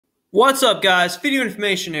What's up, guys? Video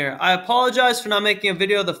information here. I apologize for not making a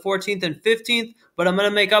video the 14th and 15th, but I'm going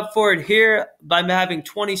to make up for it here by having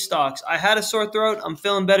 20 stocks. I had a sore throat. I'm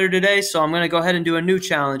feeling better today, so I'm going to go ahead and do a new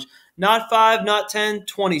challenge. Not 5, not 10,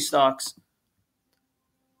 20 stocks.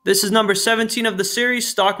 This is number 17 of the series,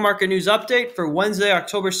 Stock Market News Update for Wednesday,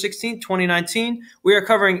 October 16, 2019. We are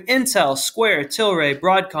covering Intel, Square, Tilray,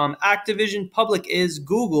 Broadcom, Activision, Public-Is,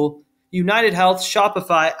 Google, United Health,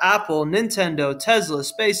 Shopify, Apple, Nintendo, Tesla,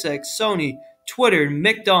 SpaceX, Sony, Twitter,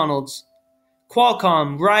 McDonald's,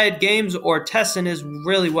 Qualcomm, Riot Games, or Tencent is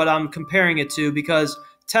really what I'm comparing it to because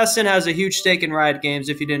Tencent has a huge stake in Riot Games,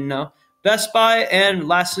 if you didn't know, Best Buy, and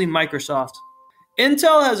lastly, Microsoft.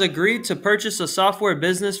 Intel has agreed to purchase a software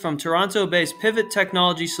business from Toronto-based Pivot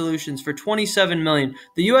Technology Solutions for $27 million.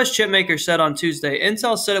 The U.S. chipmaker said on Tuesday,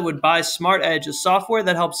 Intel said it would buy Smart Edge, a software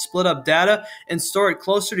that helps split up data and store it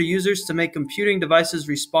closer to users to make computing devices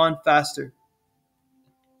respond faster.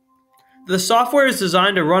 The software is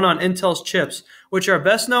designed to run on Intel's chips, which are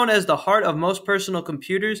best known as the heart of most personal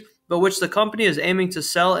computers, but which the company is aiming to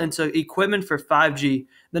sell into equipment for 5G,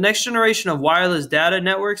 the next generation of wireless data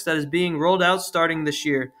networks that is being rolled out starting this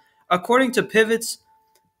year. According to Pivot's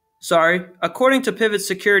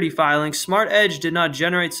security filings, Smart Edge did not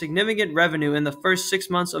generate significant revenue in the first 6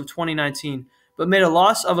 months of 2019, but made a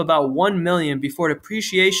loss of about $1 million before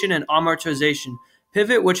depreciation and amortization.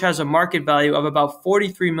 Pivot, which has a market value of about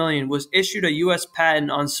 $43 million, was issued a U.S. patent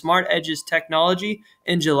on Smart Edge's technology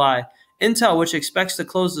in July. Intel, which expects to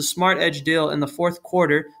close the Smart Edge deal in the fourth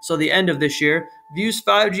quarter, so the end of this year, views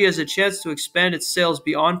 5G as a chance to expand its sales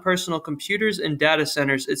beyond personal computers and data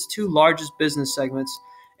centers, its two largest business segments.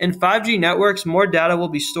 In 5G networks, more data will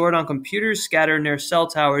be stored on computers scattered near cell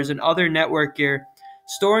towers and other network gear.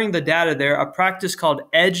 Storing the data there, a practice called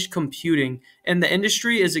edge computing, and the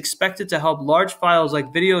industry is expected to help large files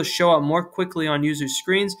like videos show up more quickly on users'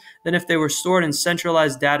 screens than if they were stored in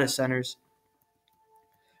centralized data centers.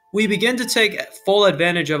 We begin to take full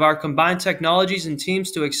advantage of our combined technologies and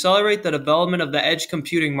teams to accelerate the development of the edge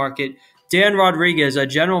computing market, Dan Rodriguez, a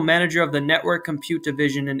general manager of the Network Compute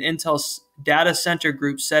Division in Intel's Data Center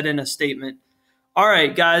Group, said in a statement. All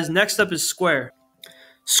right, guys, next up is Square.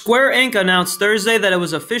 Square Inc. announced Thursday that it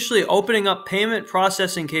was officially opening up payment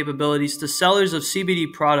processing capabilities to sellers of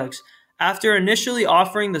CBD products after initially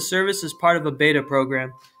offering the service as part of a beta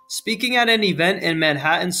program. Speaking at an event in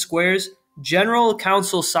Manhattan, Square's General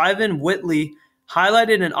Counsel Simon Whitley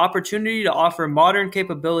highlighted an opportunity to offer modern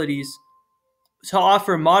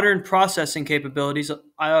processing capabilities,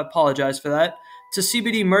 I apologize for that, to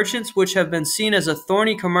CBD merchants, which have been seen as a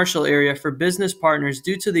thorny commercial area for business partners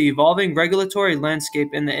due to the evolving regulatory landscape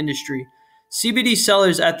in the industry. CBD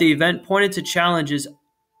sellers at the event pointed to challenges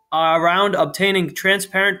around obtaining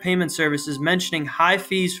transparent payment services, mentioning high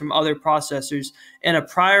fees from other processors and a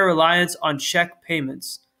prior reliance on check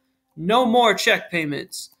payments. No more check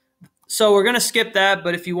payments. So we're going to skip that,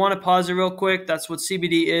 but if you want to pause it real quick, that's what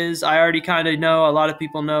CBD is. I already kind of know. A lot of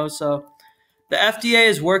people know, so... The FDA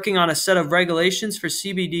is working on a set of regulations for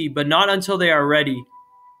CBD, but until they are ready,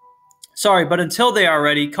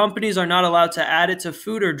 companies are not allowed to add it to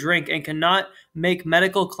food or drink and cannot make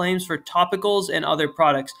medical claims for topicals and other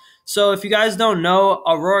products. So if you guys don't know,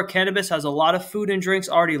 Aurora Cannabis has a lot of food and drinks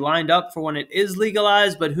already lined up for when it is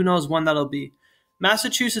legalized, but who knows when that'll be.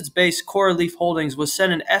 Massachusetts-based Core Leaf Holdings was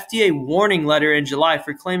sent an FDA warning letter in July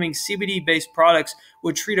for claiming CBD-based products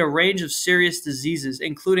would treat a range of serious diseases,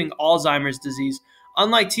 including Alzheimer's disease.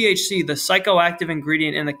 Unlike THC, the psychoactive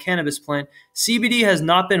ingredient in the cannabis plant, CBD has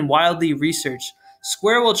not been widely researched.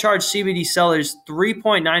 Square will charge CBD sellers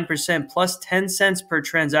 3.9% plus 10 cents per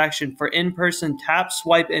transaction for in-person tap,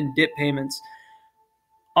 swipe, and dip payments.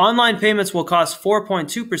 Online payments will cost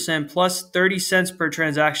 4.2% plus 30 cents per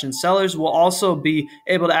transaction. Sellers will also be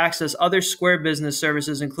able to access other Square business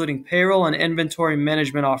services, including payroll and inventory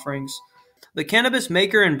management offerings. The cannabis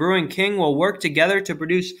maker and brewing king will work together to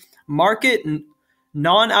produce market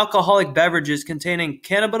non-alcoholic beverages containing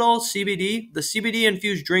cannabidiol CBD. The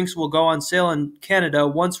CBD-infused drinks will go on sale in Canada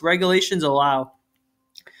once regulations allow,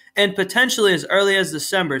 and potentially as early as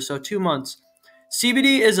December, so 2 months.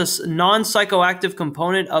 CBD is a non-psychoactive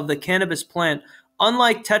component of the cannabis plant.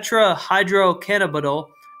 Unlike tetrahydrocannabidiol,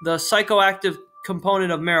 the psychoactive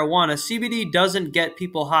component of marijuana, CBD doesn't get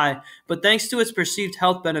people high, but thanks to its perceived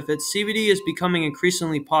health benefits, CBD is becoming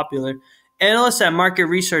increasingly popular. Analysts at market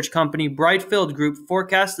research company Brightfield Group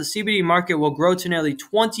forecast the CBD market will grow to nearly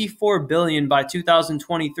 $24 billion by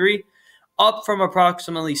 2023, up from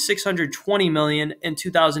approximately $620 million in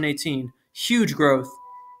 2018. Huge growth.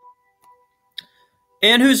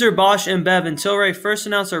 Anheuser-Busch InBev and Tilray first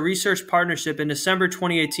announced a research partnership in December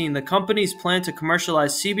 2018. The company's plan to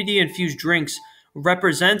commercialize CBD-infused drinks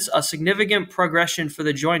represents a significant progression for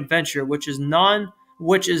the joint venture, which is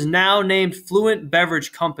now named Fluent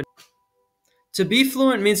Beverage Company. To be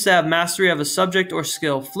fluent means to have mastery of a subject or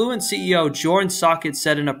skill. Fluent CEO Jordan Sockett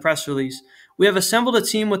said in a press release, "We have assembled a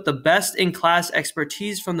team with the best-in-class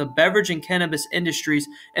expertise from the beverage and cannabis industries,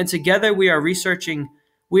 and together we are reaching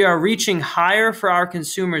higher for our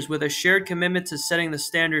consumers with a shared commitment to setting the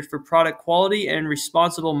standard for product quality and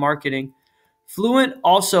responsible marketing." Fluent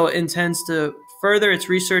also intends to further its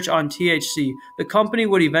research on THC. The company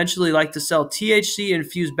would eventually like to sell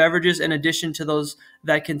THC-infused beverages in addition to those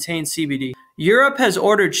that contain CBD. Europe has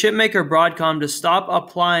ordered chipmaker Broadcom to stop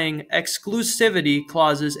applying exclusivity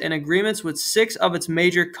clauses in agreements with 6 of its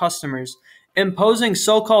major customers, imposing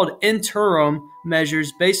so-called interim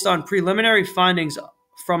measures based on preliminary findings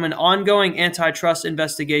from an ongoing antitrust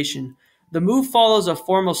investigation. The move follows a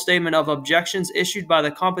formal statement of objections issued by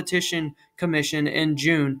the Competition Commission in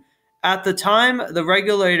June. At the time, the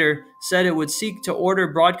regulator said it would seek to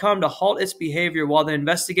order Broadcom to halt its behavior while the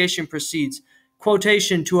investigation proceeds,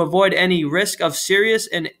 quotation, to avoid any risk of serious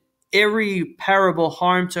and irreparable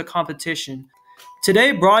harm to competition.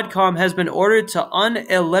 Today, Broadcom has been ordered to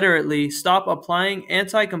unilaterally stop applying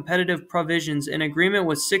anti-competitive provisions in agreement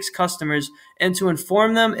with 6 customers and to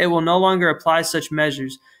inform them it will no longer apply such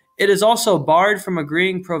measures. It is also barred from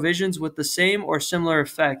agreeing provisions with the same or similar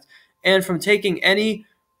effect and from taking any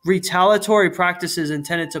retaliatory practices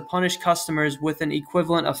intended to punish customers with an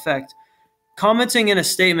equivalent effect. Commenting in a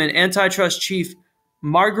statement, antitrust chief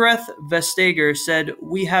Margrethe Vestager said,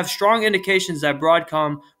 "We have strong indications that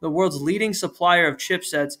Broadcom, the world's leading supplier of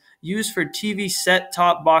chipsets used for TV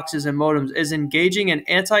set-top boxes and modems, is engaging in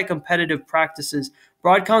anti-competitive practices.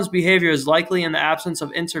 Broadcom's behavior is likely in the absence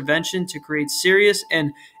of intervention to create serious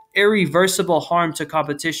and irreversible harm to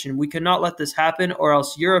competition. We cannot let this happen, or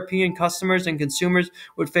else European customers and consumers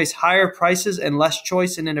would face higher prices and less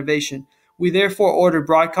choice and innovation. We therefore ordered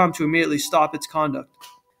Broadcom to immediately stop its conduct."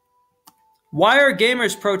 Why are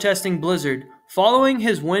gamers protesting Blizzard? Following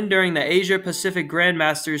his win during the Asia-Pacific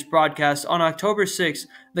Grandmasters broadcast on October 6,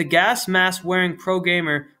 the gas mask-wearing pro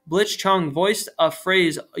gamer Blitzchung voiced a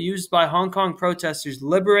phrase used by Hong Kong protesters,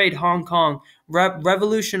 "Liberate Hong Kong,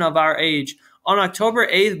 revolution of our age." On October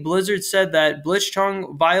 8th, Blizzard said that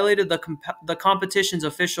Blitzchung violated the competition's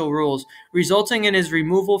official rules, resulting in his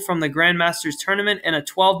removal from the Grandmasters tournament and a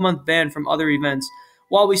 12-month ban from other events.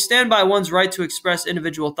 "While we stand by one's right to express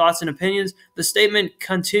individual thoughts and opinions," the statement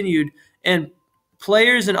continued, "and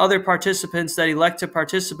players and other participants that elect to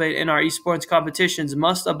participate in our esports competitions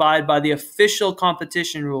must abide by the official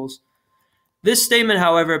competition rules." This statement,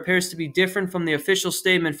 however, appears to be different from the official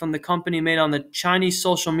statement from the company made on the Chinese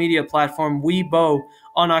social media platform Weibo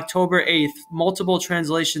on October 8th. Multiple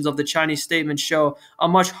translations of the Chinese statement show a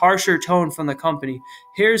much harsher tone from the company.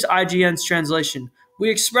 Here's IGN's translation. "We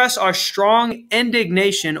express our strong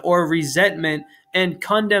indignation or resentment and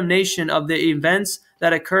condemnation of the events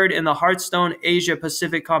that occurred in the Hearthstone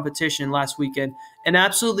Asia-Pacific competition last weekend and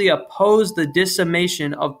absolutely oppose the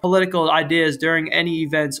dissemination of political ideas during any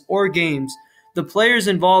events or games. The players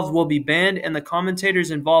involved will be banned and the commentators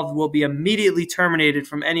involved will be immediately terminated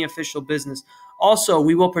from any official business. Also,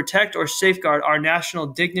 we will protect or safeguard our national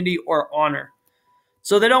dignity or honor."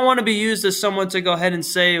 So they don't want to be used as someone to go ahead and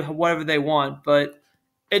say whatever they want, but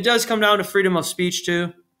it does come down to freedom of speech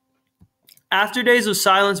too. After days of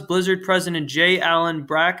silence, Blizzard President J. Allen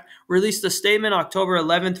Brack released a statement October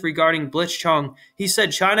 11th regarding Blitzchung. He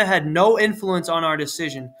said China had no influence on our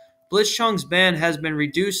decision. Blitzchung's ban has been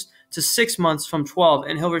reduced to 6 months from 12,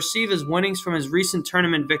 and he'll receive his winnings from his recent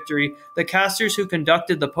tournament victory. The casters who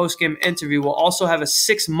conducted the post-game interview will also have a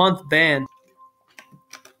 6-month ban.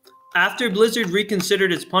 After Blizzard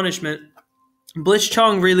reconsidered its punishment,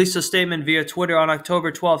 Blitzchung released a statement via Twitter on October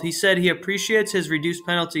 12th. He said he appreciates his reduced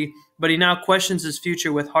penalty, but he now questions his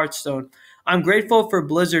future with Hearthstone. "I'm grateful for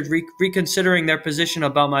Blizzard reconsidering their position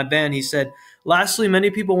about my ban," he said. "Lastly, many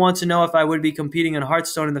people want to know if I would be competing in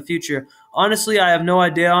Hearthstone in the future. Honestly, I have no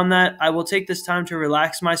idea on that. I will take this time to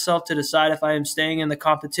relax myself to decide if I am staying in the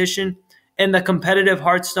competition, in the competitive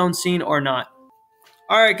Hearthstone scene or not."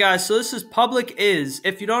 All right, guys, so this is Public Is.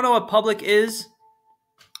 If you don't know what Public Is,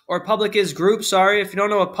 or Public Is Group, if you don't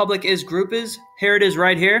know what Public Is Group is, here it is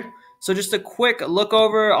right here. So just a quick look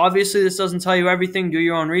over. Obviously, this doesn't tell you everything. Do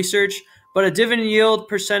your own research. But a dividend yield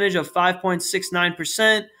percentage of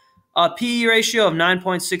 5.69%, a PE ratio of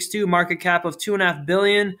 9.62, market cap of $2.5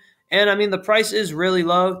 billion. And, I mean, the price is really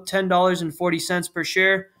low, $10.40 per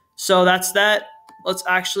share. So that's that. Let's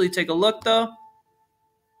actually take a look, though.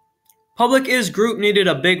 Public Is Group needed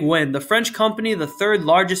a big win. The French company, the third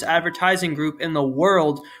largest advertising group in the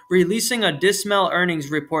world, releasing a dismal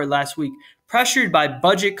earnings report last week. Pressured by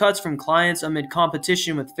budget cuts from clients amid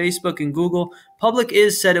competition with Facebook and Google, Public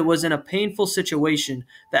Is said it was in a painful situation.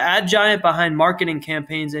 The ad giant behind marketing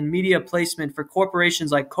campaigns and media placement for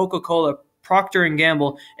corporations like Coca-Cola, Procter &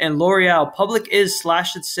 Gamble, and L'Oreal, Public Is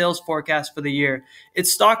slashed its sales forecast for the year.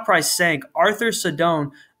 Its stock price sank. Arthur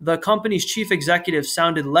Sadoun, the company's chief executive,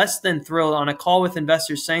 sounded less than thrilled on a call with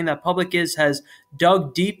investors, saying that Public Is has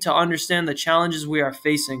dug deep to understand the challenges we are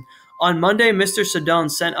facing. On Monday, Mr. Sadoun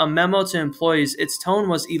sent a memo to employees. Its tone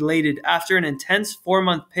was elated. After an intense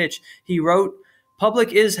 4-month pitch, he wrote,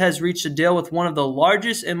 Public Is has reached a deal with one of the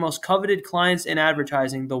largest and most coveted clients in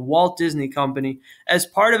advertising, the Walt Disney Company. As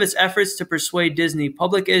part of its efforts to persuade Disney,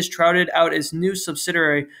 Public Is trotted out its new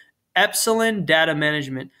subsidiary, Epsilon Data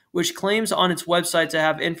Management, which claims on its website to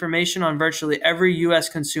have information on virtually every U.S.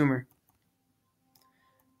 consumer.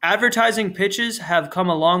 Advertising pitches have come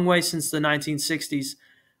a long way since the 1960s,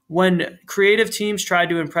 when creative teams tried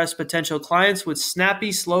to impress potential clients with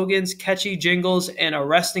snappy slogans, catchy jingles, and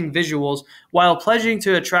arresting visuals, while pledging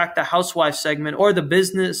to attract the housewife segment or the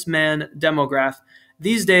businessman demographic.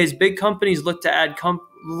 These days, big companies look to ad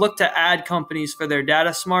companies for their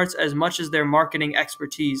data smarts as much as their marketing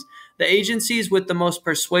expertise. The agencies with the most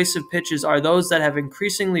persuasive pitches are those that have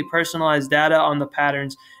increasingly personalized data on the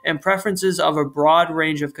patterns and preferences of a broad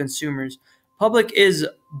range of consumers. Public Is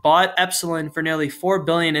bought Epsilon for nearly $4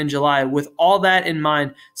 billion in July. With all that in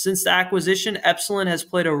mind, since the acquisition, Epsilon has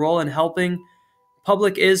played a role in helping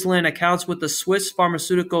Public Is land accounts with the Swiss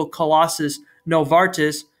pharmaceutical colossus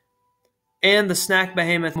Novartis and the snack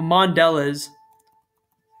behemoth Mondelez.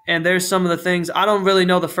 And there's some of the things. I don't really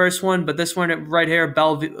know the first one, but this one right here,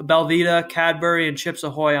 Belvita, Cadbury, and Chips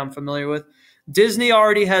Ahoy, I'm familiar with. Disney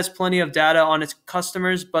already has plenty of data on its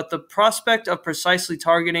customers, but the prospect of precisely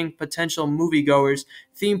targeting potential moviegoers,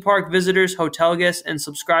 theme park visitors, hotel guests, and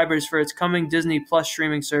subscribers for its coming Disney Plus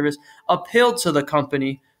streaming service appealed to the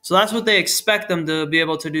company. So that's what they expect them to be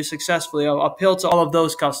able to do successfully, appeal to all of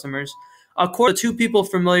those customers. According to two people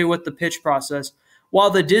familiar with the pitch process,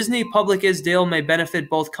 while the Disney Public Is deal may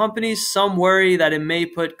benefit both companies, some worry that it may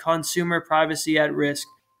put consumer privacy at risk.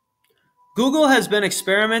 Google has been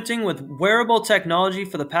experimenting with wearable technology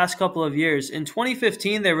for the past couple of years. In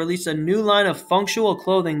 2015, they released a new line of functional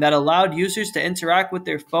clothing that allowed users to interact with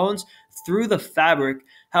their phones through the fabric.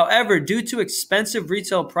 However, due to expensive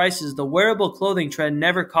retail prices, the wearable clothing trend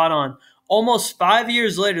never caught on. Almost 5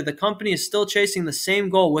 years later, the company is still chasing the same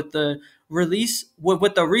goal with the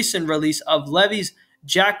recent release of Levi's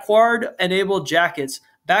Jacquard-enabled jackets.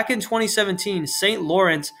 Back in 2017, St.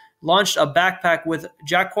 Laurent launched a backpack with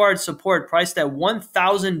Jacquard support priced at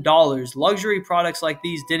 $1,000. Luxury products like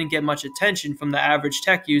these didn't get much attention from the average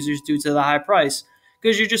tech users due to the high price,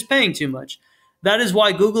 because you're just paying too much. That is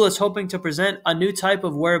why Google is hoping to present a new type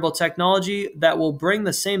of wearable technology that will bring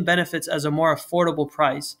the same benefits as a more affordable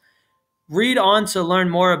price. Read on to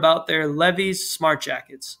learn more about their Levi's smart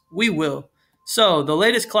jackets. We will. So, the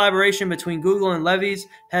latest collaboration between Google and Levi's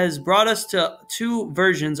has brought us to two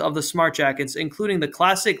versions of the smart jackets, including the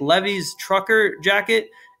classic Levi's trucker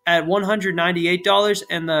jacket at $198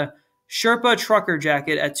 and the Sherpa trucker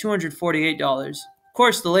jacket at $248. Of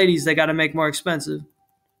course, the ladies, they got to make more expensive.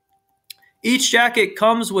 Each jacket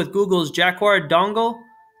comes with Google's Jacquard dongle.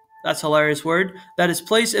 That's a hilarious word. That is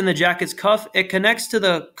placed in the jacket's cuff. It connects to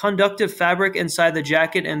the conductive fabric inside the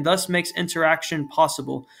jacket and thus makes interaction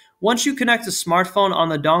possible. Once you connect a smartphone on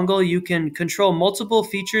the dongle, you can control multiple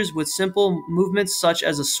features with simple movements such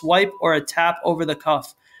as a swipe or a tap over the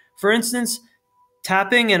cuff. For instance,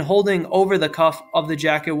 tapping and holding over the cuff of the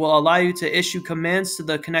jacket will allow you to issue commands to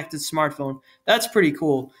the connected smartphone. That's pretty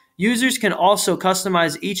cool. Users can also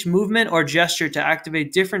customize each movement or gesture to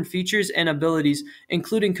activate different features and abilities,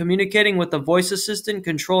 including communicating with the voice assistant,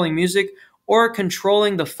 controlling music, or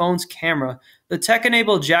controlling the phone's camera. The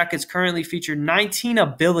tech-enabled jackets currently feature 19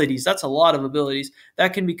 abilities, that's a lot of abilities,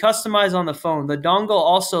 that can be customized on the phone. The dongle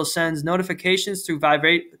also sends notifications through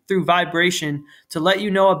vibration to let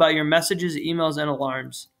you know about your messages, emails, and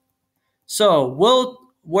alarms. So, will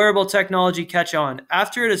wearable technology catch on?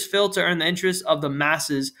 After it has failed to earn the interest of the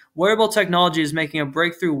masses, wearable technology is making a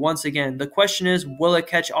breakthrough once again. The question is, will it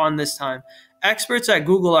catch on this time? Experts at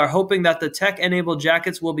Google are hoping that the tech-enabled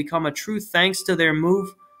jackets will become a true thanks to their more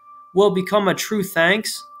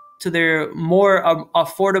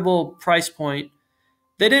affordable price point.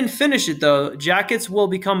 They didn't finish it though. Jackets will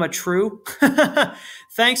become a true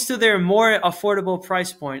thanks to their more affordable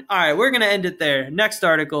price point. All right, we're going to end it there. Next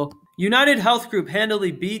article. United Health Group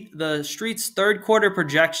handily beat the street's third quarter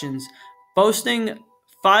projections, boasting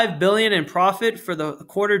 $5 billion in profit for the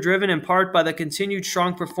quarter, driven in part by the continued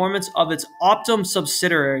strong performance of its Optum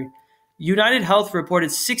subsidiary. United Health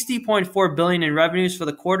reported $60.4 billion in revenues for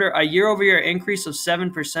the quarter, a year-over-year increase of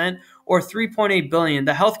 7%, or $3.8 billion.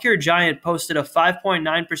 The healthcare giant posted a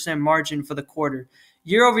 5.9% margin for the quarter.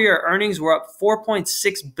 Year-over-year earnings were up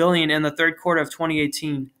 $4.6 billion in the third quarter of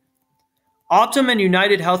 2018. Optum and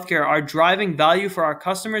United Healthcare are driving value for our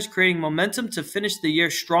customers, creating momentum to finish the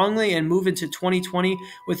year strongly and move into 2020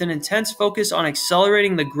 with an intense focus on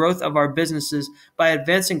accelerating the growth of our businesses by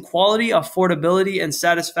advancing quality, affordability, and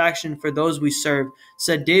satisfaction for those we serve,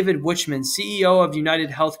 said David Wichmann, CEO of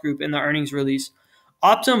United Health Group, in the earnings release.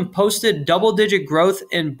 Optum posted double-digit growth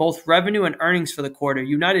in both revenue and earnings for the quarter,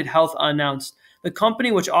 United Health announced. The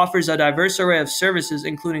company, which offers a diverse array of services,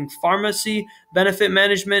 including pharmacy, benefit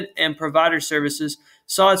management, and provider services,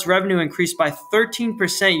 saw its revenue increase by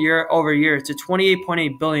 13% year over year to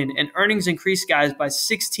 $28.8 billion, and earnings increased, guys, by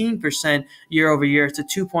 16% year over year to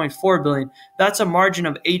 $2.4 billion. That's a margin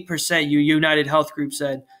of 8%, United Health Group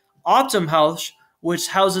said. Optum Health, which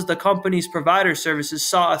houses the company's provider services,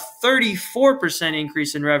 saw a 34%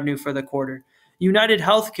 increase in revenue for the quarter. United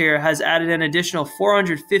Healthcare has added an additional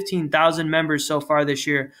 415,000 members so far this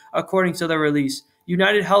year, according to the release.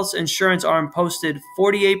 United Health's insurance arm posted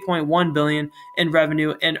 $48.1 billion in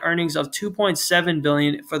revenue and earnings of $2.7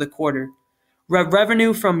 billion for the quarter.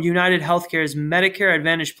 Revenue from United Healthcare's Medicare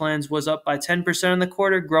Advantage plans was up by 10% in the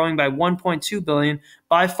quarter, growing by $1.2 billion,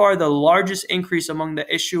 by far the largest increase among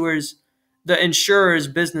the insurer's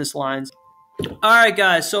business lines. All right,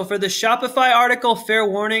 guys, so for the Shopify article, fair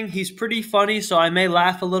warning, he's pretty funny, so I may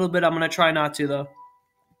laugh a little bit. I'm going to try not to, though.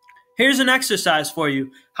 Here's an exercise for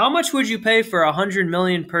you. How much would you pay for $100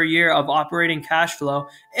 million per year of operating cash flow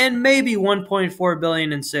and maybe $1.4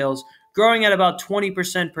 billion in sales, growing at about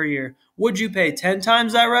 20% per year? Would you pay 10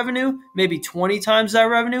 times that revenue? Maybe 20 times that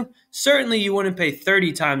revenue? Certainly you wouldn't pay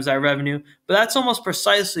 30 times that revenue, but that's almost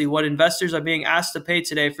precisely what investors are being asked to pay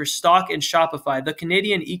today for stock in Shopify, the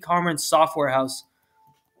Canadian e-commerce software house.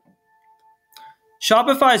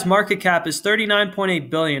 Shopify's market cap is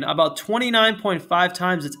 $39.8 billion, about 29.5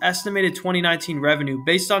 times its estimated 2019 revenue,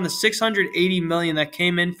 based on the $680 million that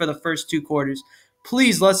came in for the first two quarters.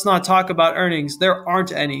 Please, let's not talk about earnings. There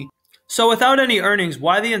aren't any. So without any earnings,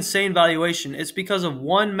 why the insane valuation? It's because of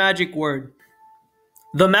one magic word.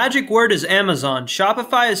 The magic word is Amazon.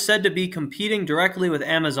 Shopify is said to be competing directly with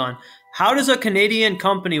Amazon. How does a Canadian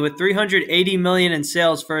company with $380 million in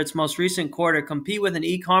sales for its most recent quarter compete with an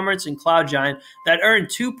e-commerce and cloud giant that earned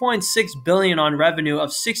 $2.6 billion on revenue of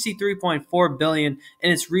 $63.4 billion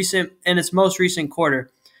in its most recent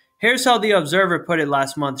quarter? Here's how The Observer put it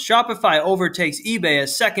last month. Shopify overtakes eBay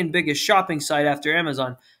as second biggest shopping site after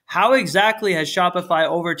Amazon. How exactly has Shopify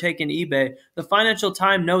overtaken eBay? The Financial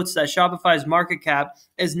Times notes that Shopify's market cap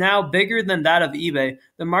is now bigger than that of eBay.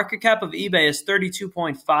 The market cap of eBay is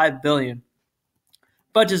 $32.5 billion.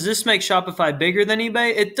 But does this make Shopify bigger than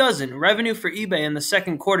eBay? It doesn't. Revenue for eBay in the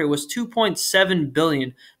second quarter was $2.7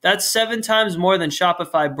 billion. That's 7 times more than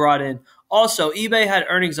Shopify brought in. Also, eBay had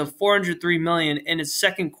earnings of $403 million in its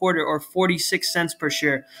second quarter, or 46 cents per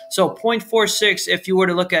share. So 0.46 if you were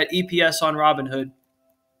to look at EPS on Robinhood.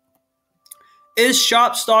 Is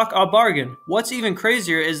ShopStock a bargain? What's even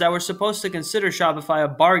crazier is that we're supposed to consider Shopify a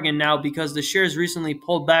bargain now because the shares recently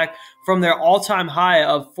pulled back from their all-time high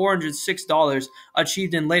of $406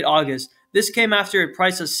 achieved in late August. This came after it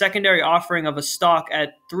priced a secondary offering of a stock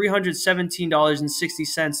at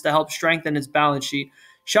 $317.60 to help strengthen its balance sheet.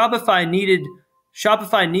 Shopify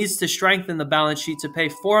needs to strengthen the balance sheet to pay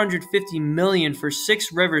 $450 million for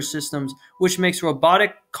 6 river systems, which makes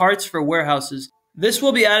robotic carts for warehouses. This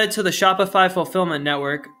will be added to the Shopify Fulfillment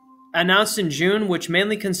Network, announced in June, which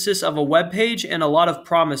mainly consists of a web page and a lot of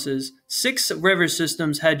promises. 6 river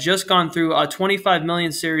systems had just gone through a $25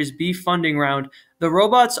 million Series B funding round. The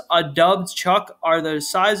robots, dubbed Chuck, are the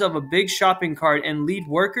size of a big shopping cart and lead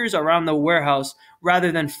workers around the warehouse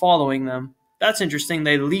rather than following them. That's interesting.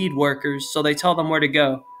 They lead workers, so they tell them where to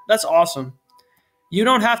go. That's awesome. You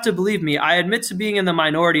don't have to believe me. I admit to being in the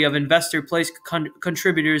minority of investor place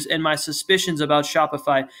contributors in my suspicions about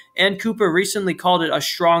Shopify. Ann Cooper recently called it a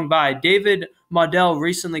strong buy. David Modell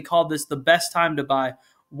recently called this the best time to buy.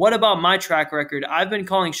 What about my track record? I've been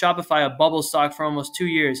calling Shopify a bubble stock for almost 2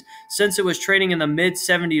 years, since it was trading in the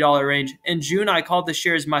mid-$70 range. In June, I called the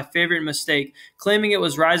shares my favorite mistake, claiming it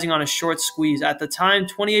was rising on a short squeeze. At the time,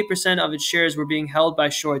 28% of its shares were being held by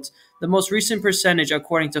shorts. The most recent percentage,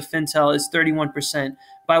 according to Fintel, is 31%.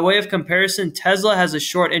 By way of comparison, Tesla has a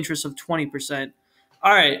short interest of 20%.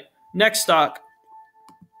 All right, next stock.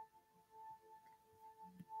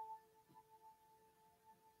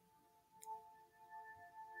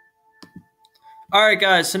 All right,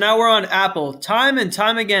 guys, so now we're on Apple. Time and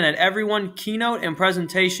time again at everyone keynote and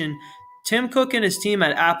presentation, Tim Cook and his team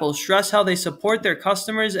at Apple stress how they support their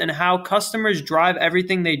customers and how customers drive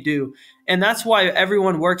everything they do. And that's why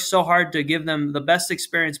everyone works so hard to give them the best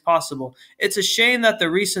experience possible. It's a shame that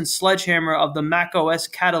the recent sledgehammer of the macOS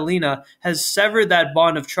Catalina has severed that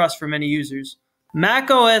bond of trust for many users.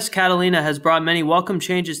 macOS Catalina has brought many welcome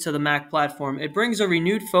changes to the Mac platform. It brings a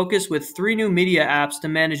renewed focus with 3 new media apps to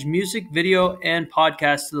manage music, video, and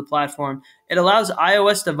podcasts to the platform. It allows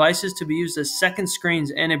iOS devices to be used as second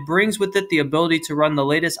screens, and it brings with it the ability to run the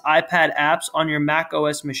latest iPad apps on your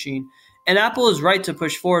macOS machine. And Apple is right to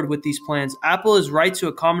push forward with these plans. Apple is right to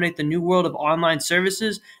accommodate the new world of online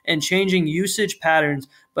services and changing usage patterns.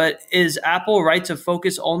 But is Apple right to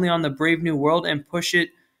focus only on the brave new world and push it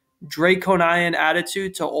draconian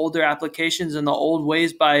attitude to older applications in the old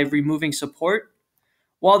ways by removing support?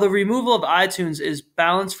 While the removal of iTunes is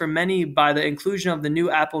balanced for many by the inclusion of the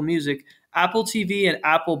new Apple Music, Apple TV, and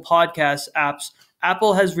Apple Podcast apps,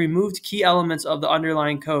 Apple has removed key elements of the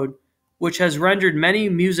underlying code, which has rendered many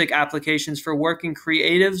music applications for working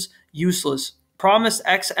creatives useless. Promised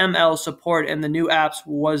XML support in the new apps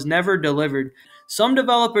was never delivered. Some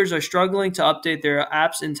developers are struggling to update their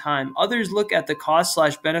apps in time. Others look at the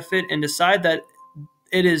cost/benefit and decide that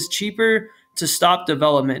it is cheaper to stop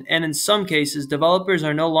development. And in some cases, developers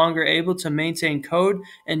are no longer able to maintain code,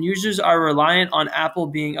 and users are reliant on Apple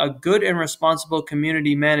being a good and responsible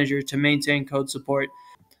community manager to maintain code support.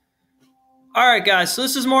 All right, guys, so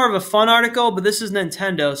this is more of a fun article, but this is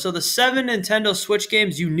Nintendo. So the 7 Nintendo Switch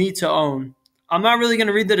games you need to own. I'm not really going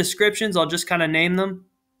to read the descriptions. I'll just kind of name them.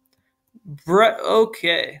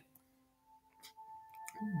 Okay.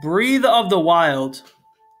 Breathe of the Wild.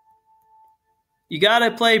 You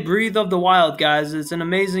gotta play Breathe of the Wild, guys. It's an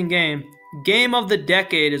amazing game. Game of the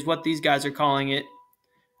Decade is what these guys are calling it.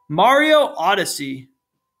 Mario Odyssey.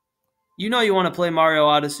 You know you want to play Mario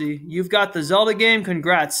Odyssey. You've got the Zelda game.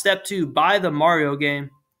 Congrats. Step 2, buy the Mario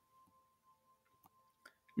game.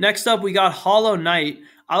 Next up, we got Hollow Knight.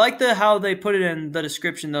 I like how they put it in the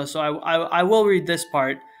description, though, so I will read this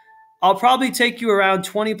part. I'll probably take you around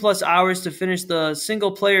 20 plus hours to finish the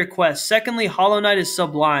single player quest. Secondly, Hollow Knight is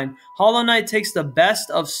sublime. Hollow Knight takes the best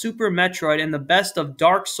of Super Metroid and the best of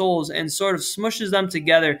Dark Souls and sort of smushes them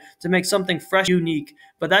together to make something fresh and unique.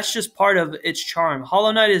 But that's just part of its charm.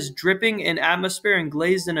 Hollow Knight is dripping in atmosphere and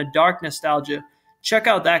glazed in a dark nostalgia. Check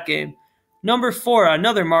out that game. Number 4,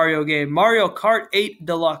 another Mario game, Mario Kart 8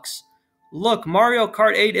 Deluxe. Look, Mario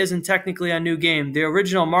Kart 8 isn't technically a new game. The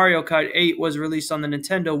original Mario Kart 8 was released on the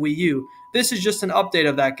Nintendo Wii U. This is just an update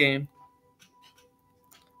of that game.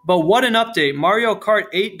 But what an update. Mario Kart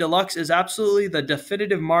 8 Deluxe is absolutely the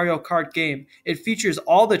definitive Mario Kart game. It features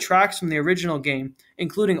all the tracks from the original game,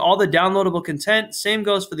 including all the downloadable content. Same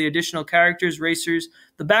goes for the additional characters, racers.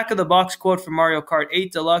 The back of the box quote for Mario Kart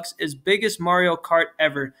 8 Deluxe is biggest Mario Kart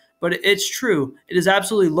ever. But it's true. It is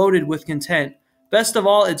absolutely loaded with content. Best of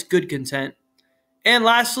all, it's good content. And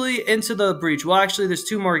lastly, Into the Breach. Well, actually, there's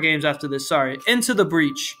 2 more games after this. Sorry. Into the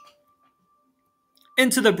Breach.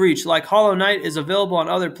 Into the Breach, like Hollow Knight, is available on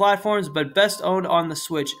other platforms, but best owned on the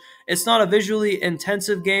Switch. It's not a visually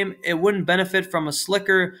intensive game. It wouldn't benefit from a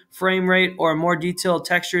slicker frame rate or more detailed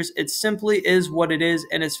textures. It simply is what it is,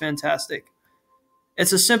 and it's fantastic.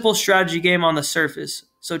 It's a simple strategy game on the surface,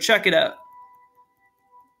 so check it out.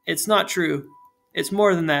 It's not true. It's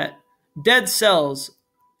more than that. Dead Cells.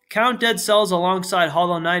 Count Dead Cells alongside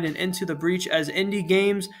Hollow Knight and Into the Breach as indie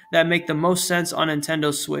games that make the most sense on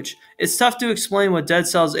Nintendo Switch. It's tough to explain what Dead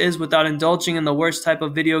Cells is without indulging in the worst type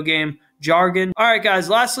of video game jargon. Alright guys,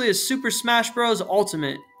 lastly is Super Smash Bros.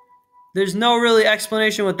 Ultimate. There's no really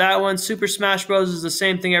explanation with that one. Super Smash Bros. Is the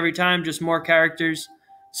same thing every time, just more characters.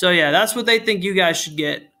 So yeah, that's what they think you guys should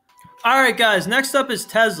get. Alright guys, next up is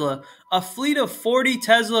Tesla. A fleet of 40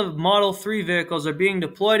 Tesla Model 3 vehicles are being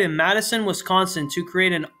deployed in Madison, Wisconsin to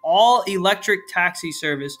create an all-electric taxi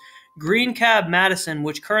service. Green Cab Madison,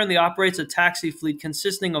 which currently operates a taxi fleet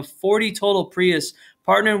consisting of 40 total Prius,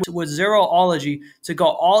 partnered with Zeroology to go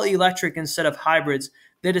all-electric instead of hybrids.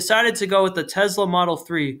 They decided to go with the Tesla Model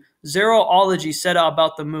 3. Zeroology said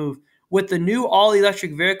about the move. With the new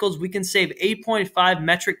all-electric vehicles, we can save 8.5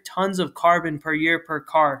 metric tons of carbon per year per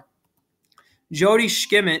car. Jody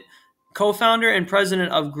Schmidt, co-founder and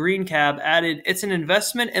president of Green Cab, added, "It's an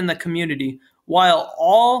investment in the community. While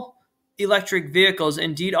all electric vehicles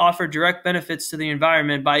indeed offer direct benefits to the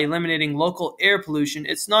environment by eliminating local air pollution,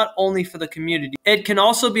 it's not only for the community. It can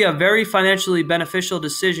also be a very financially beneficial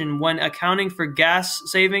decision when accounting for gas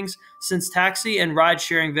savings, since taxi and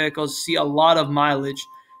ride-sharing vehicles see a lot of mileage.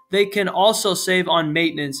 They can also save on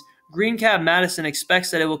maintenance. Green Madison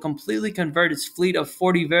expects that it will completely convert its fleet of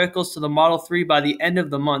 40 vehicles to the Model 3 by the end of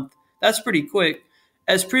the month. That's pretty quick.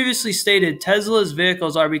 As previously stated, Tesla's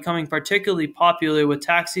vehicles are becoming particularly popular with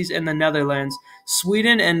taxis in the Netherlands,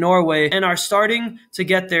 Sweden, and Norway, and are starting to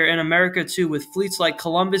get there in America too with fleets like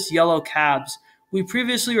Columbus Yellow Cabs. We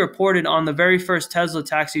previously reported on the very first Tesla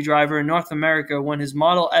taxi driver in North America when his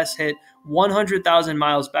Model S hit 100,000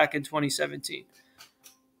 miles back in 2017.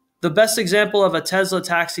 The best example of a Tesla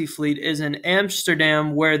taxi fleet is in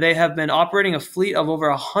Amsterdam, where they have been operating a fleet of over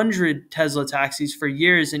 100 Tesla taxis for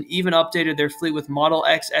years and even updated their fleet with Model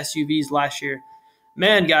X SUVs last year.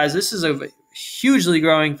 Man, guys, this is a hugely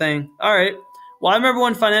growing thing. All right. Well, I remember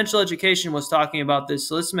when Financial Education was talking about this,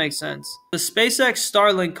 so this makes sense. The SpaceX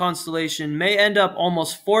Starlink constellation may end up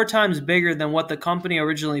almost 4 times bigger than what the company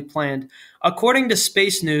originally planned. According to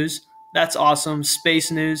Space News, that's awesome,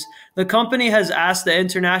 Space News, the company has asked the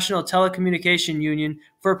International Telecommunication Union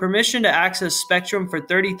for permission to access spectrum for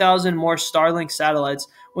 30,000 more Starlink satellites.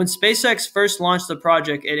 When SpaceX first launched the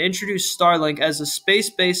project, it introduced Starlink as a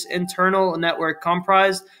space-based internal network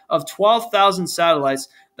comprised of 12,000 satellites.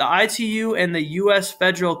 The ITU and the U.S.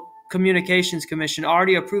 Federal Communications Commission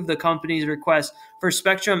already approved the company's request for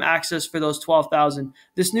spectrum access for those 12,000.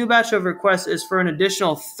 This new batch of requests is for an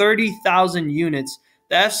additional 30,000 units.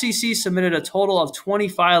 The FCC submitted a total of 20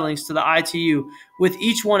 filings to the ITU, with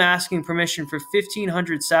each one asking permission for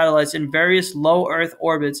 1,500 satellites in various low Earth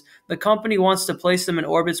orbits. The company wants to place them in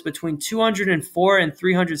orbits between 204 and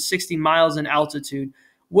 360 miles in altitude,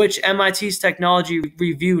 which MIT's Technology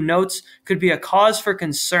Review notes could be a cause for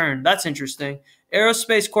concern. That's interesting.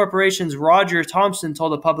 Aerospace Corporation's Roger Thompson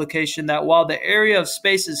told the publication that while the area of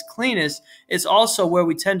space is cleanest, it's also where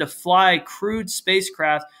we tend to fly crewed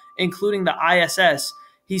spacecraft, including the ISS.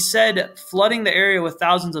 He said flooding the area with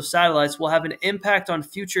thousands of satellites will have an impact on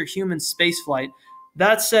future human spaceflight.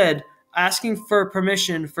 That said, asking for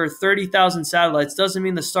permission for 30,000 satellites doesn't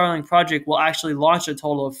mean the Starlink project will actually launch a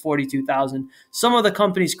total of 42,000. Some of the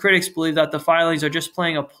company's critics believe that the filings are just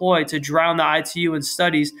playing a ploy to drown the ITU in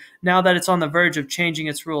studies now that it's on the verge of changing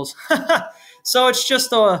its rules. So it's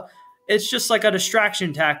just like a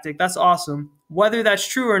distraction tactic. That's awesome. Whether that's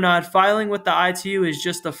true or not, filing with the ITU is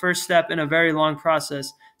just the first step in a very long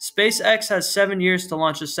process. SpaceX has 7 years to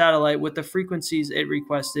launch a satellite with the frequencies it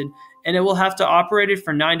requested, and it will have to operate it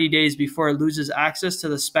for 90 days before it loses access to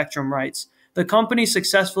the spectrum rights. The company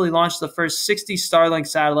successfully launched the first 60 Starlink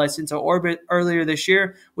satellites into orbit earlier this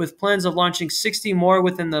year, with plans of launching 60 more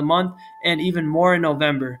within the month and even more in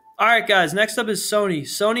November. All right, guys, next up is Sony.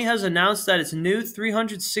 Sony has announced that its new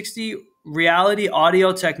 360 reality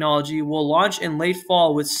audio technology will launch in late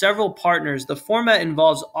fall with several partners. The format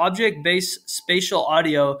involves object-based spatial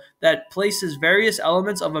audio that places various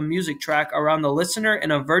elements of a music track around the listener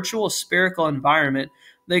in a virtual spherical environment.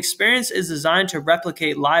 The experience is designed to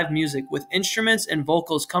replicate live music with instruments and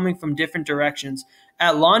vocals coming from different directions.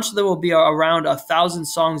 At launch, there will be around 1,000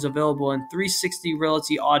 songs available in 360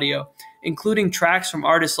 reality audio, including tracks from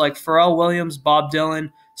artists like Pharrell Williams, Bob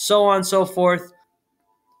Dylan, so on and so forth.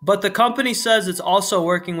 But the company says it's also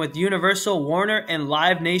working with Universal, Warner, and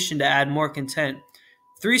Live Nation to add more content.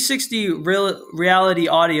 360 reality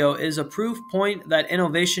audio is a proof point that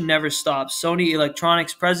innovation never stops, Sony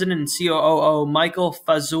Electronics President and COO Michael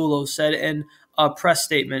Fazzulo said in a press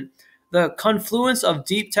statement. The confluence of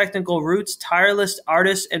deep technical roots, tireless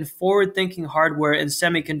artists, and forward-thinking hardware and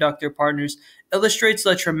semiconductor partners illustrates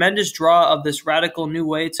the tremendous draw of this radical new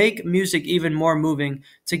way to make music even more moving.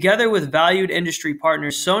 Together with valued industry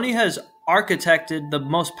partners, Sony has architected the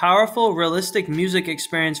most powerful, realistic music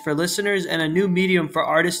experience for listeners and a new medium for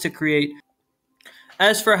artists to create.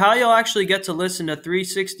 As for how you'll actually get to listen to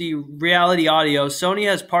 360 reality audio, Sony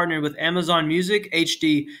has partnered with Amazon Music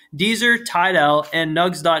HD, Deezer, Tidal, and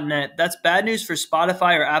Nugs.net. That's bad news for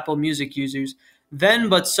Spotify or Apple Music users.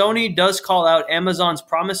 But Sony does call out Amazon's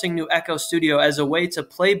promising new Echo Studio as a way to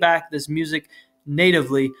play back this music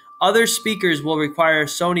natively. Other speakers will require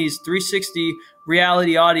Sony's 360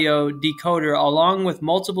 reality audio decoder along with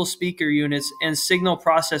multiple speaker units and signal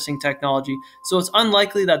processing technology, so it's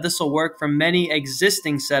unlikely that this will work for many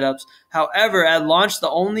existing setups. However, at launch, the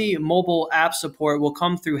only mobile app support will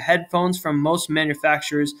come through headphones from most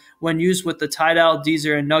manufacturers when used with the Tidal,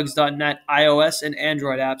 Deezer, and Nugs.net iOS and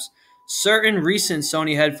Android apps. Certain recent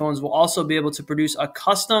Sony headphones will also be able to produce a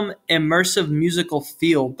custom immersive musical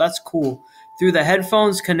feel. That's cool. Through the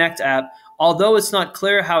Headphones Connect app, although it's not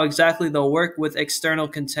clear how exactly they'll work with external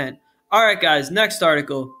content. All right, guys, next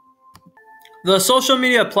article. The social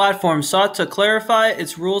media platform sought to clarify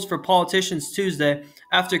its rules for politicians Tuesday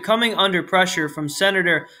after coming under pressure from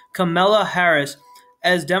Senator Kamala Harris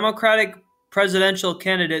as Democratic presidential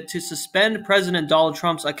candidate to suspend President Donald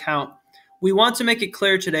Trump's account. We want to make it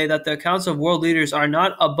clear today that the accounts of world leaders are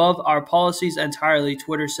not above our policies entirely,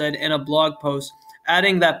 Twitter said in a blog post,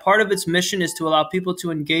 adding that part of its mission is to allow people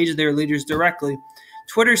to engage their leaders directly.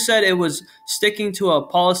 Twitter said it was sticking to a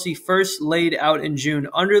policy first laid out in June.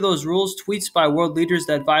 Under those rules, tweets by world leaders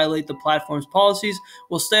that violate the platform's policies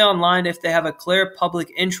will stay online if they have a clear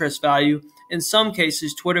public interest value. In some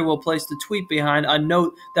cases, Twitter will place the tweet behind a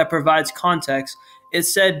note that provides context. It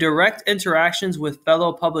said direct interactions with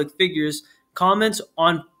fellow public figures, comments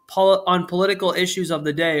on political issues of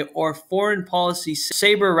the day, or foreign policy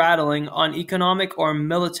saber rattling on economic or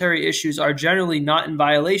military issues are generally not in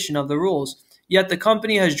violation of the rules. Yet the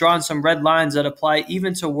company has drawn some red lines that apply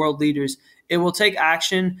even to world leaders. It will take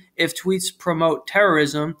action if tweets promote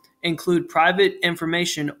terrorism, include private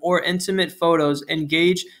information or intimate photos,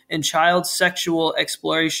 engage in child sexual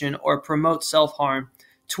exploration, or promote self-harm.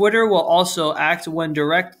 Twitter will also act when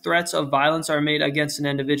direct threats of violence are made against an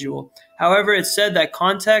individual. However, it said that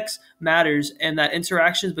context matters and that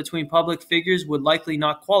interactions between public figures would likely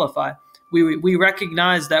not qualify. We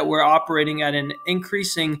recognize that we're operating at an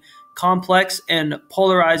increasing complex and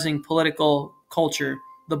polarizing political culture.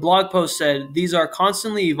 The blog post said, "These are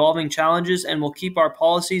constantly evolving challenges and will keep our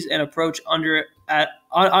policies and approach under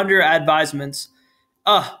advisements."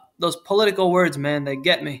 Those political words, man, they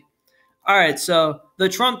get me. All right, so the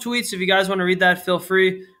Trump tweets, if you guys want to read that, feel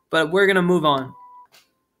free, but we're going to move on.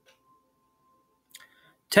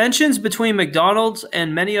 Tensions between McDonald's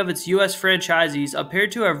and many of its U.S. franchisees appear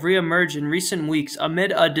to have reemerged in recent weeks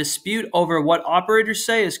amid a dispute over what operators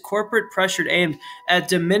say is corporate pressure aimed at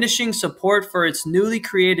diminishing support for its newly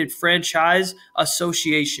created franchise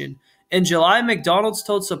association. In July, McDonald's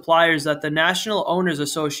told suppliers that the National Owners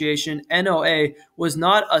Association, NOA, was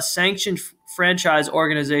not a sanctioned franchise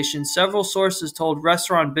organization. Several sources told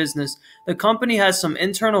Restaurant Business the company has some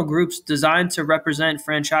internal groups designed to represent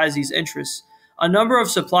franchisees' interests. A number of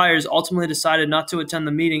suppliers ultimately decided not to attend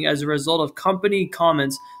the meeting as a result of company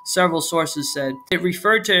comments, several sources said. It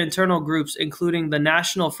referred to internal groups, including the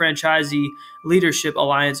National Franchisee Leadership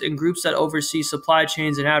Alliance and groups that oversee supply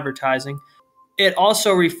chains and advertising. It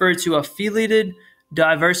also referred to affiliated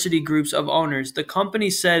diversity groups of owners. The company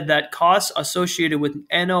said that costs associated with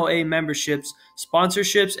NOA memberships,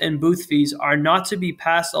 sponsorships, and booth fees are not to be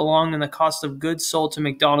passed along in the cost of goods sold to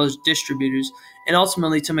McDonald's distributors and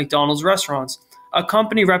ultimately to McDonald's restaurants. A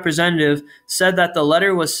company representative said that the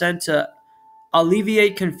letter was sent to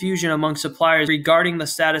alleviate confusion among suppliers regarding the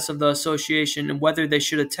status of the association and whether they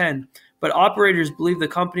should attend. But operators believe the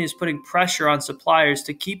company is putting pressure on suppliers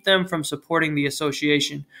to keep them from supporting the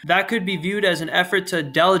association. That could be viewed as an effort to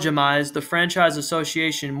delegitimize the franchise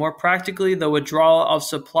association. More practically, the withdrawal of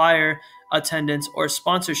supplier attendance or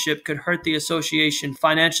sponsorship could hurt the association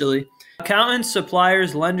financially. Accountants,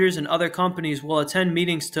 suppliers, lenders, and other companies will attend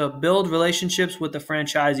meetings to build relationships with the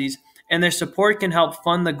franchisees, and their support can help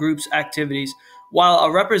fund the group's activities. While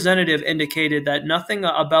a representative indicated that nothing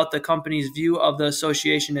about the company's view of the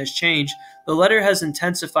association has changed, the letter has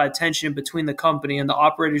intensified tension between the company and the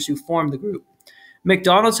operators who formed the group.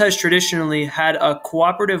 McDonald's has traditionally had a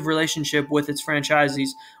cooperative relationship with its franchisees,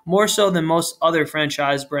 more so than most other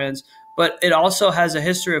franchise brands, but it also has a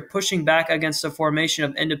history of pushing back against the formation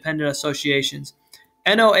of independent associations.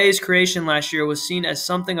 NOA's creation last year was seen as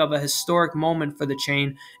something of a historic moment for the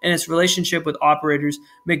chain and its relationship with operators.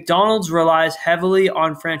 McDonald's relies heavily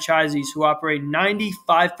on franchisees who operate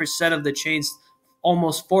 95% of the chain's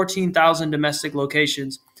almost 14,000 domestic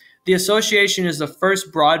locations. The association is the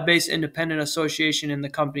first broad-based independent association in the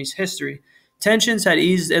company's history. Tensions had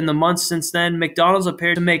eased in the months since then. McDonald's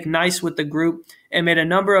appeared to make nice with the group and made a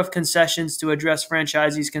number of concessions to address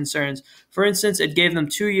franchisees' concerns. For instance, it gave them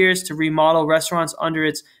 2 years to remodel restaurants under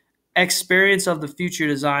its Experience of the Future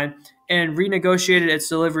design and renegotiated its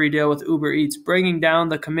delivery deal with Uber Eats, bringing down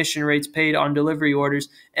the commission rates paid on delivery orders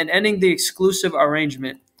and ending the exclusive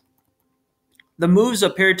arrangement. The moves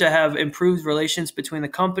appeared to have improved relations between the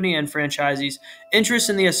company and franchisees. Interest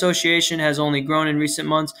in the association has only grown in recent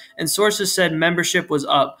months, and sources said membership was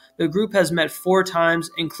up. The group has met 4 times,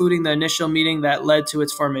 including the initial meeting that led to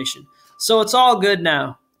its formation. So it's all good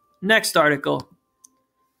now. Next article.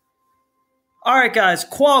 All right, guys,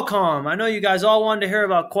 Qualcomm. I know you guys all wanted to hear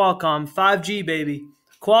about Qualcomm. 5G, baby.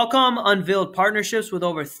 Qualcomm unveiled partnerships with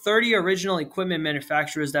over 30 original equipment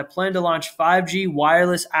manufacturers that plan to launch 5G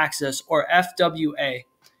wireless access, or FWA,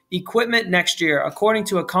 equipment next year, according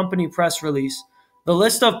to a company press release. The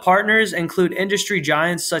list of partners include industry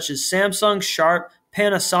giants such as Samsung, Sharp,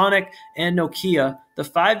 Panasonic, and Nokia. The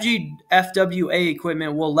 5G FWA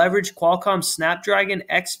equipment will leverage Qualcomm's Snapdragon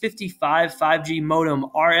X55 5G modem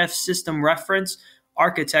RF system reference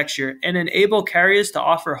architecture and enable carriers to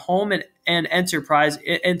offer home and enterprise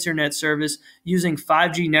internet service using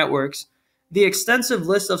 5G networks. The extensive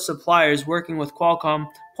list of suppliers working with Qualcomm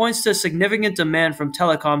points to significant demand from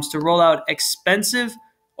telecoms to roll out expansive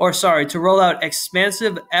FWA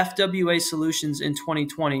solutions in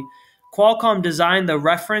 2020. Qualcomm designed the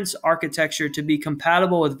reference architecture to be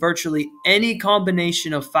compatible with virtually any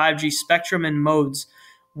combination of 5G spectrum and modes,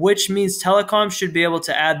 which means telecoms should be able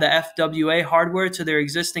to add the FWA hardware to their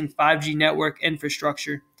existing 5G network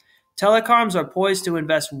infrastructure. Telecoms are poised to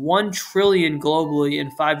invest $1 trillion globally in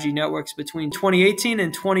 5G networks between 2018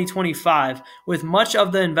 and 2025, with much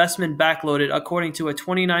of the investment backloaded, according to a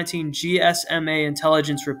 2019 GSMA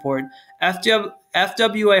intelligence report.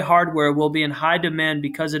 FWA hardware will be in high demand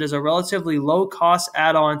because it is a relatively low-cost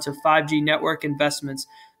add-on to 5G network investments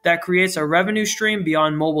that creates a revenue stream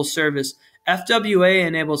beyond mobile service. FWA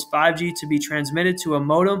enables 5G to be transmitted to a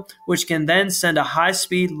modem, which can then send a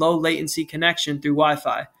high-speed, low-latency connection through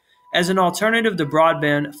Wi-Fi. As an alternative to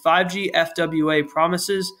broadband, 5G FWA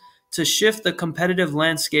promises to shift the competitive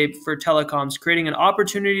landscape for telecoms, creating an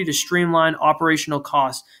opportunity to streamline operational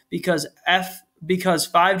costs because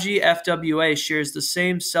 5G FWA shares the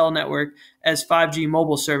same cell network as 5G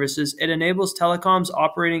mobile services. It enables telecoms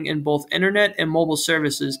operating in both internet and mobile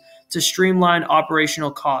services to streamline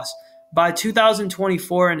operational costs. By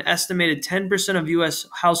 2024, an estimated 10% of U.S.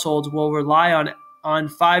 households will rely on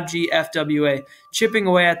 5G FWA, chipping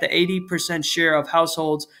away at the 80% share of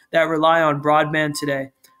households that rely on broadband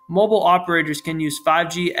today. Mobile operators can use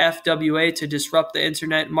 5G FWA to disrupt the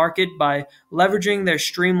internet market by leveraging their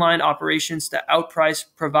streamlined operations to outprice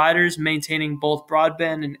providers maintaining both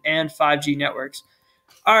broadband and 5G networks.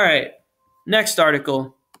 All right, next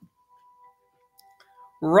article.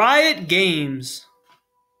 Riot Games.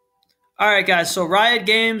 All right, guys, so Riot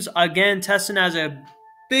Games, again, Tesson has a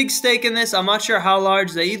big stake in this. I'm not sure how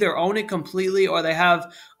large. They either own it completely or they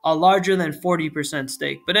have a larger than 40%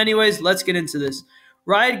 stake. But anyways, let's get into this.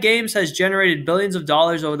 Riot Games has generated billions of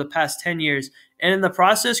dollars over the past 10 years, and in the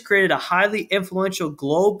process created a highly influential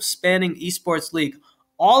globe-spanning esports league.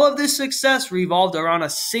 All of this success revolved around a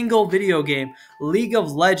single video game, League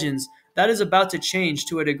of Legends. That is about to change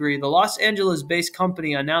to a degree. The Los Angeles-based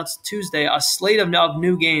company announced Tuesday a slate of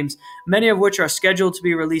new games, many of which are scheduled to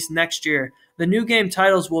be released next year. The new game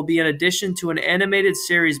titles will be in addition to an animated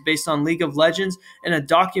series based on League of Legends and a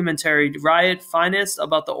documentary Riot financed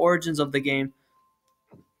about the origins of the game,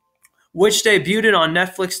 which debuted on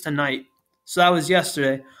Netflix tonight. So that was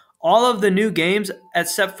yesterday. All of the new games,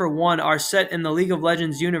 except for one, are set in the League of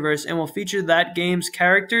Legends universe and will feature that game's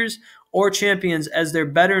characters or champions as they're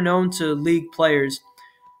better known to League players.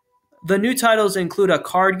 The new titles include a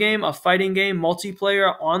card game, a fighting game,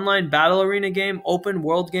 multiplayer, online battle arena game, open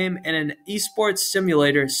world game, and an esports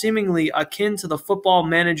simulator, seemingly akin to the Football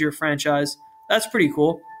Manager franchise. That's pretty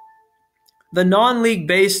cool. The non-league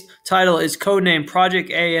based title is codenamed Project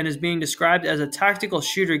A and is being described as a tactical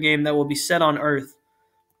shooter game that will be set on Earth.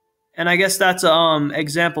 And I guess that's an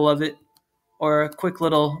example of it, or a quick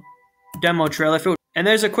little demo trailer. And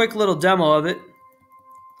there's a quick little demo of it.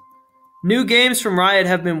 New games from Riot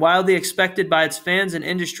have been wildly expected by its fans and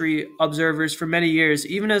industry observers for many years,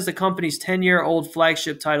 even as the company's 10-year-old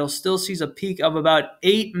flagship title still sees a peak of about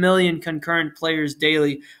 8 million concurrent players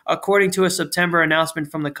daily, according to a September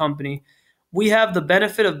announcement from the company. We have the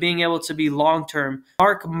benefit of being able to be long-term,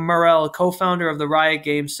 Mark Morell, co-founder of the Riot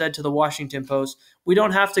Games, said to the Washington Post. We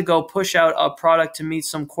don't have to go push out a product to meet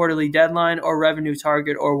some quarterly deadline or revenue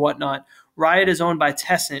target or whatnot. Riot is owned by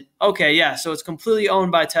Tencent. Okay, yeah, so it's completely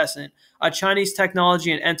owned by Tencent, a Chinese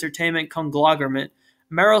technology and entertainment conglomerate.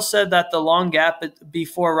 Merrill said that the long gap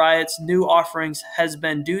before Riot's new offerings has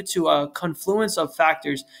been due to a confluence of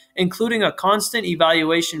factors, including a constant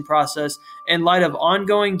evaluation process in light of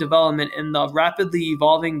ongoing development in the rapidly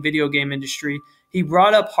evolving video game industry. He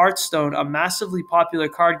brought up Hearthstone, a massively popular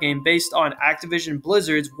card game based on Activision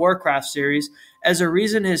Blizzard's Warcraft series, as a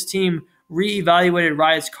reason his team re-evaluated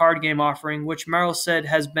Riot's card game offering, which Merrill said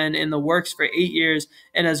has been in the works for 8 years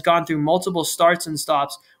and has gone through multiple starts and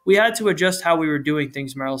stops. We had to adjust how we were doing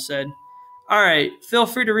things, Merrill said. All right, feel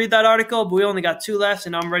free to read that article, but we only got 2 left,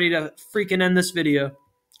 and I'm ready to freaking end this video.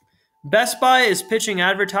 Best Buy is pitching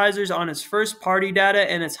advertisers on its first-party data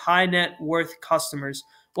and its high net worth customers.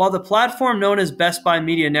 While the platform known as Best Buy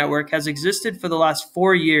Media Network has existed for the last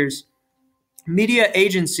 4 years, media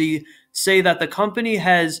agency say that the company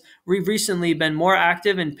has recently been more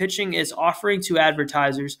active in pitching its offering to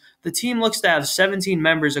advertisers. The team looks to have 17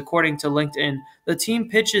 members, according to LinkedIn. The team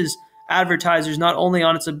pitches advertisers not only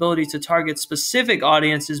on its ability to target specific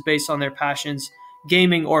audiences based on their passions,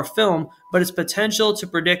 gaming, or film, but its potential to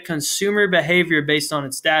predict consumer behavior based on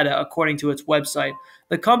its data, according to its website.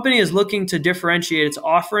 The company is looking to differentiate its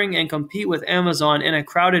offering and compete with Amazon in a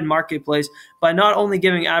crowded marketplace by not only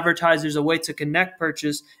giving advertisers a way to connect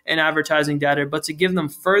purchase and advertising data, but to give them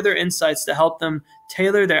further insights to help them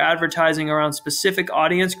tailor their advertising around specific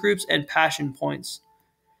audience groups and passion points.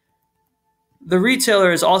 The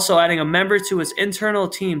retailer is also adding a member to its internal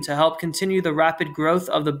team to help continue the rapid growth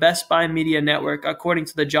of the Best Buy Media Network, according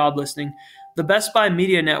to the job listing. The Best Buy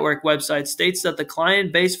Media Network website states that the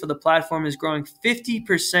client base for the platform is growing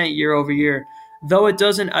 50% year over year, though it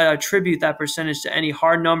doesn't attribute that percentage to any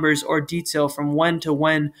hard numbers or detail from when to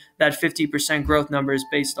when that 50% growth number is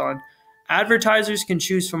based on. Advertisers can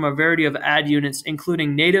choose from a variety of ad units,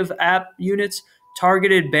 including native app units,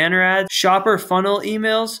 targeted banner ads, shopper funnel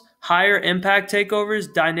emails, higher impact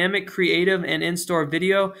takeovers, dynamic creative, and in-store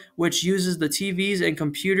video, which uses the TVs and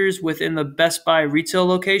computers within the Best Buy retail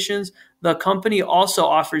locations. The company also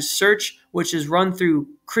offers search, which is run through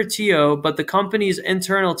Criteo, but the company's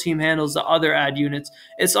internal team handles the other ad units.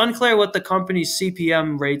 It's unclear what the company's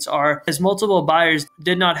CPM rates are, as multiple buyers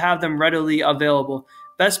did not have them readily available.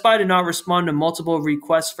 Best Buy did not respond to multiple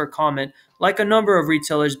requests for comment. Like a number of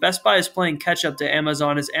retailers, Best Buy is playing catch-up to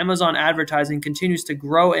Amazon as Amazon advertising continues to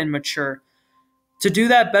grow and mature. To do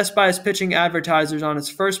that, Best Buy is pitching advertisers on its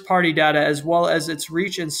first-party data as well as its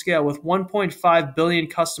reach and scale with 1.5 billion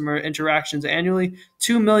customer interactions annually,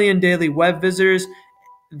 2 million daily web visitors.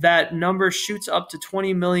 That number shoots up to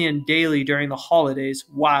 20 million daily during the holidays.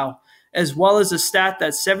 Wow. As well as the stat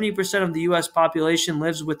that 70% of the U.S. population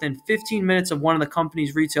lives within 15 minutes of one of the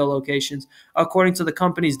company's retail locations, according to the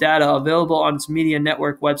company's data available on its media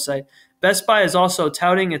network website. Best Buy is also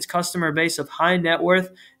touting its customer base of high net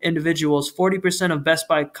worth individuals. 40% of Best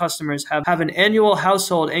Buy customers have an annual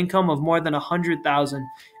household income of more than $100,000.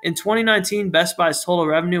 In 2019, Best Buy's total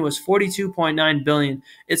revenue was $42.9 billion.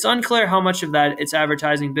 It's unclear how much of that its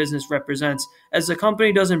advertising business represents, as the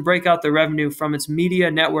company doesn't break out the revenue from its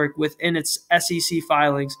media network within its SEC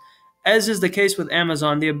filings. As is the case with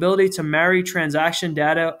Amazon, the ability to marry transaction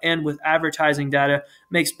data and with advertising data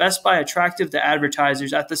makes Best Buy attractive to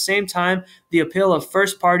advertisers. At the same time, the appeal of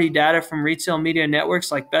first-party data from retail media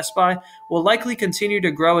networks like Best Buy will likely continue to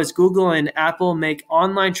grow as Google and Apple make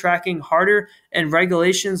online tracking harder and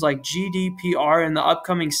regulations like GDPR and the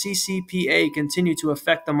upcoming CCPA continue to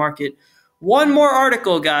affect the market. One more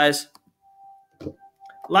article, guys.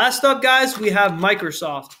 Last up, guys, we have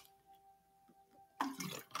Microsoft.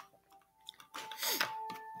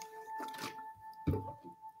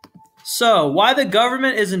 So, why the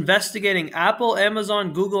government is investigating Apple,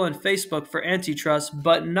 Amazon, Google, and Facebook for antitrust,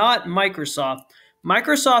 but not Microsoft.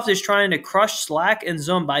 Microsoft is trying to crush Slack and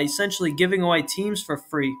Zoom by essentially giving away Teams for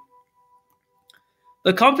free.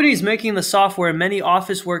 The companies making the software many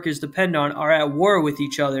office workers depend on are at war with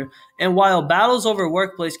each other, and while battles over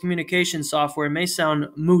workplace communication software may sound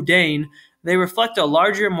mundane, they reflect a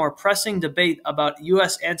larger, more pressing debate about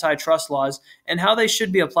U.S. antitrust laws and how they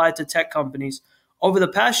should be applied to tech companies. Over the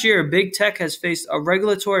past year, big tech has faced a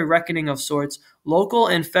regulatory reckoning of sorts. Local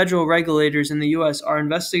and federal regulators in the U.S. are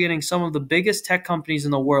investigating some of the biggest tech companies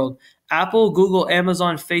in the world: Apple, Google,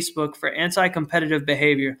 Amazon, Facebook, for anti-competitive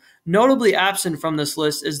behavior. Notably absent from this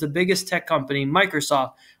list is the biggest tech company,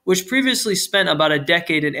 Microsoft, which previously spent about a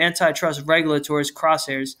decade in antitrust regulators'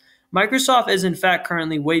 crosshairs. Microsoft is in fact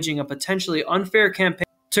currently waging a potentially unfair campaign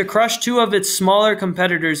to crush two of its smaller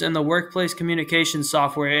competitors in the workplace communication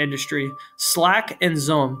software industry, Slack and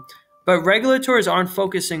Zoom. But regulators aren't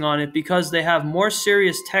focusing on it because they have more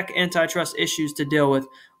serious tech antitrust issues to deal with,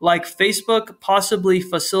 like Facebook possibly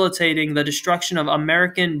facilitating the destruction of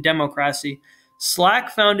American democracy. Slack,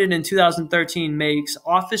 founded in 2013, makes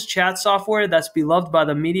office chat software that's beloved by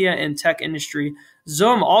the media and tech industry.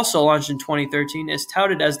 Zoom, also launched in 2013, is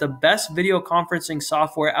touted as the best video conferencing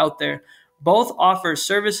software out there. Both offer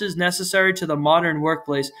services necessary to the modern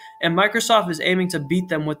workplace, and Microsoft is aiming to beat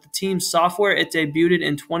them with the Teams software it debuted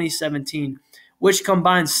in 2017, which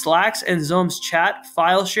combines Slack's and Zoom's chat,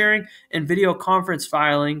 file sharing, and video conference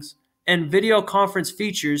features,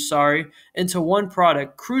 into one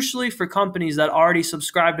product, crucially for companies that already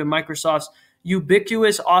subscribe to Microsoft's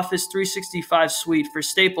ubiquitous Office 365 suite for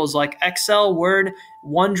staples like Excel, Word,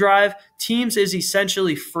 OneDrive. Teams is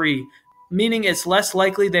essentially free, meaning it's less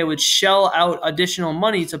likely they would shell out additional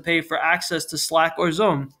money to pay for access to Slack or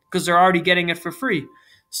Zoom because they're already getting it for free.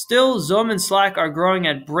 Still, Zoom and Slack are growing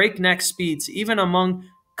at breakneck speeds, even among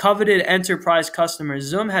coveted enterprise customers.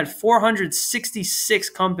 Zoom had 466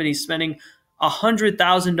 companies spending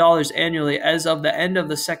 $100,000 annually as of the end of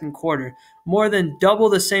the second quarter, more than double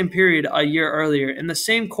the same period a year earlier. In the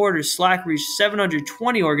same quarter, Slack reached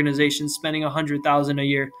 720 organizations spending $100,000 a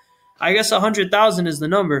year. I guess 100,000 is the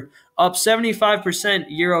number, up 75%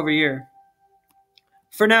 year over year.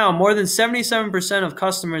 For now, more than 77% of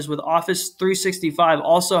customers with Office 365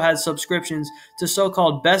 also had subscriptions to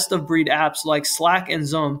so-called best-of-breed apps like Slack and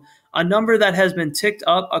Zoom, a number that has been ticked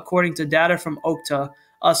up according to data from Okta,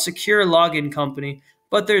 a secure login company.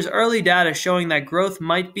 But there's early data showing that growth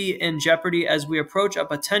might be in jeopardy as we approach a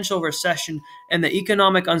potential recession and the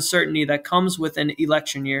economic uncertainty that comes with an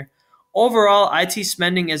election year. Overall, IT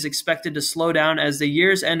spending is expected to slow down as the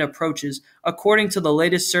year's end approaches, according to the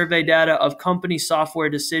latest survey data of company software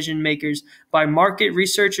decision makers by market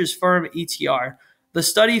researchers firm ETR. The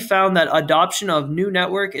study found that adoption of new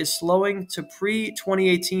network is slowing to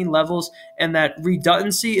pre-2018 levels and that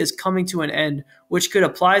redundancy is coming to an end, which could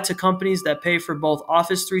apply to companies that pay for both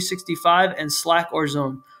Office 365 and Slack or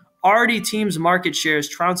Zoom. Already Teams market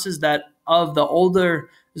shares trounces that of the older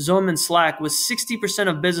Zoom and Slack, with 60%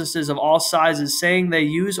 of businesses of all sizes saying they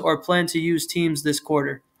use or plan to use Teams this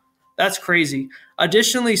quarter. That's crazy.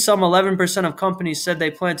 Additionally, some 11% of companies said they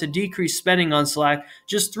plan to decrease spending on Slack.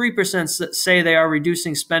 Just 3% say they are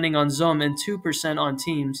reducing spending on Zoom and 2% on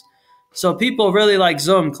Teams. So people really like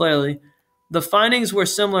Zoom, clearly. The findings were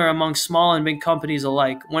similar among small and big companies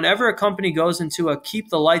alike. Whenever a company goes into a keep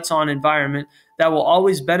the lights on environment, that will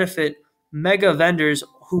always benefit mega vendors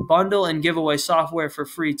who bundle and give away software for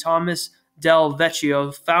free. Thomas Del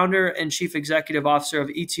Vecchio, founder and chief executive officer of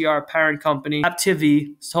ETR parent company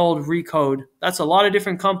Aptiv, told Recode. That's a lot of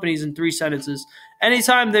different companies in 3 sentences.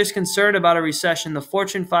 Anytime there's concern about a recession, the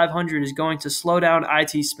Fortune 500 is going to slow down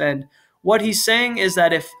IT spend. What he's saying is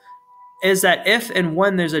that if and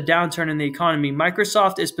when there's a downturn in the economy,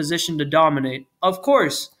 Microsoft is positioned to dominate. Of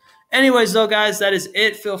course. Anyways, though, guys, that is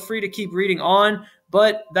it. Feel free to keep reading on.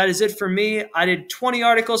 But that is it for me. I did 20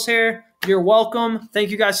 articles here. You're welcome. Thank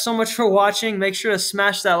you guys so much for watching. Make sure to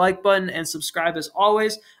smash that like button and subscribe as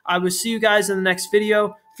always. I will see you guys in the next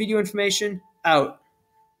video. Feed You Information, out.